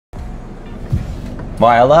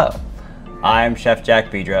Why, hello. I'm Chef Jack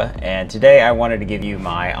Bidra, and today I wanted to give you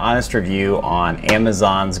my honest review on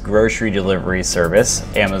Amazon's grocery delivery service,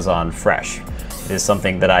 Amazon Fresh. It is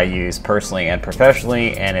something that I use personally and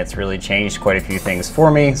professionally, and it's really changed quite a few things for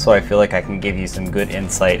me, so I feel like I can give you some good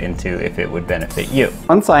insight into if it would benefit you.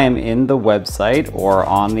 Once I am in the website or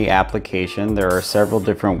on the application, there are several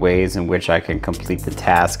different ways in which I can complete the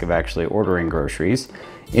task of actually ordering groceries.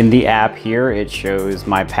 In the app here, it shows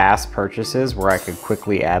my past purchases where I could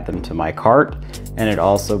quickly add them to my cart, and it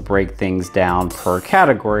also breaks things down per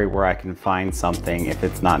category where I can find something if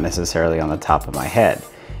it's not necessarily on the top of my head.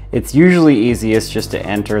 It's usually easiest just to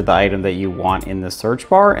enter the item that you want in the search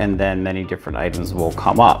bar, and then many different items will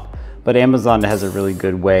come up. But Amazon has a really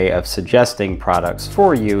good way of suggesting products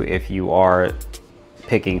for you if you are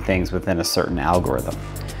picking things within a certain algorithm.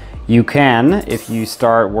 You can, if you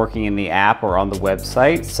start working in the app or on the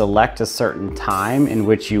website, select a certain time in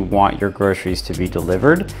which you want your groceries to be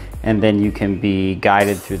delivered, and then you can be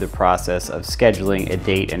guided through the process of scheduling a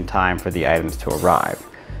date and time for the items to arrive.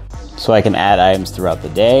 So I can add items throughout the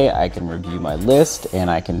day, I can review my list, and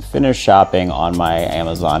I can finish shopping on my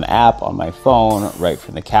Amazon app on my phone right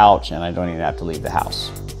from the couch, and I don't even have to leave the house.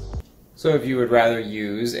 So if you would rather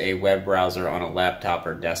use a web browser on a laptop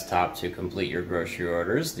or desktop to complete your grocery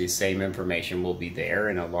orders, the same information will be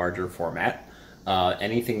there in a larger format.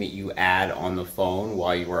 Anything that you add on the phone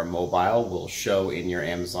while you are mobile will show in your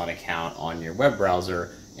Amazon account on your web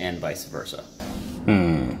browser and vice versa.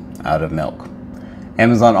 Out of milk.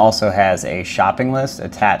 Amazon also has a shopping list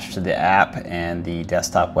attached to the app and the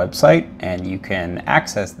desktop website, and you can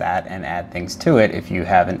access that and add things to it if you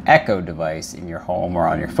have an Echo device in your home or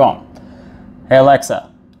on your phone. Hey Alexa,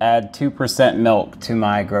 add 2% milk to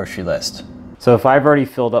my grocery list. So if I've already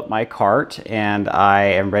filled up my cart and I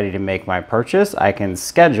am ready to make my purchase, I can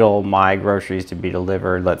schedule my groceries to be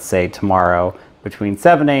delivered, let's say tomorrow, between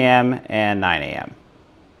 7 a.m. and 9 a.m.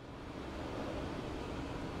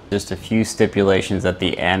 Just a few stipulations at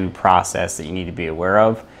the end process that you need to be aware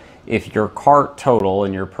of. If your cart total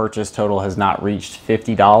and your purchase total has not reached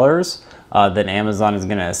 $50, then Amazon is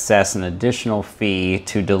going to assess an additional fee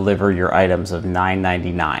to deliver your items of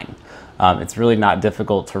 $9.99. It's really not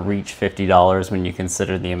difficult to reach $50 when you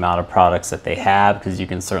consider the amount of products that they have, because you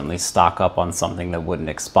can certainly stock up on something that wouldn't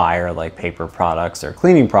expire, like paper products or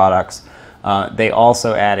cleaning products. They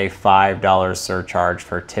also add a $5 surcharge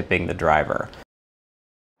for tipping the driver.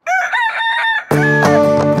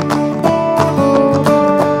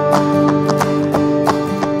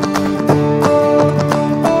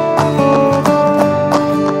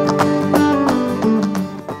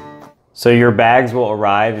 So your bags will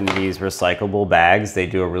arrive in these recyclable bags. They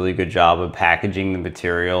do a really good job of packaging the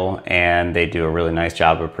material, and they do a really nice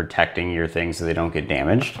job of protecting your things so they don't get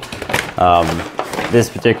damaged. This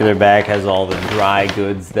particular bag has all the dry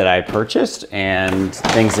goods that I purchased and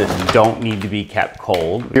things that don't need to be kept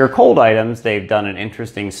cold. Your cold items, they've done an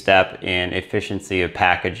interesting step in efficiency of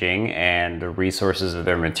packaging and the resources of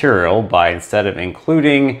their material by, instead of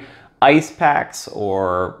including ice packs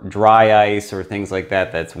or dry ice or things like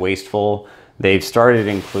that that's wasteful, they've started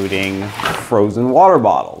including frozen water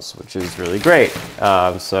bottles, which is really great.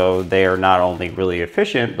 So they are not only really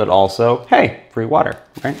efficient, but also, hey, free water,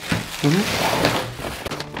 right?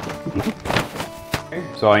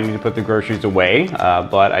 So I need to put the groceries away,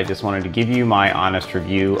 but I just wanted to give you my honest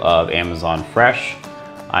review of Amazon Fresh.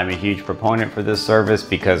 I'm a huge proponent for this service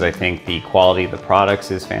because I think the quality of the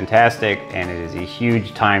products is fantastic, and it is a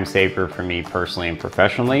huge time saver for me personally and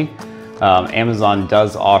professionally. Amazon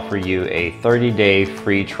does offer you a 30-day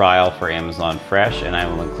free trial for Amazon Fresh, and I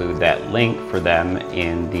will include that link for them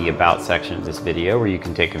in the About section of this video where you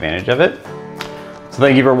can take advantage of it. So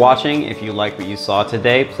thank you for watching. If you like what you saw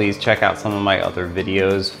today, please check out some of my other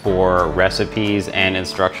videos for recipes and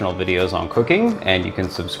instructional videos on cooking, and you can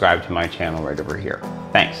subscribe to my channel right over here.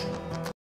 Thanks.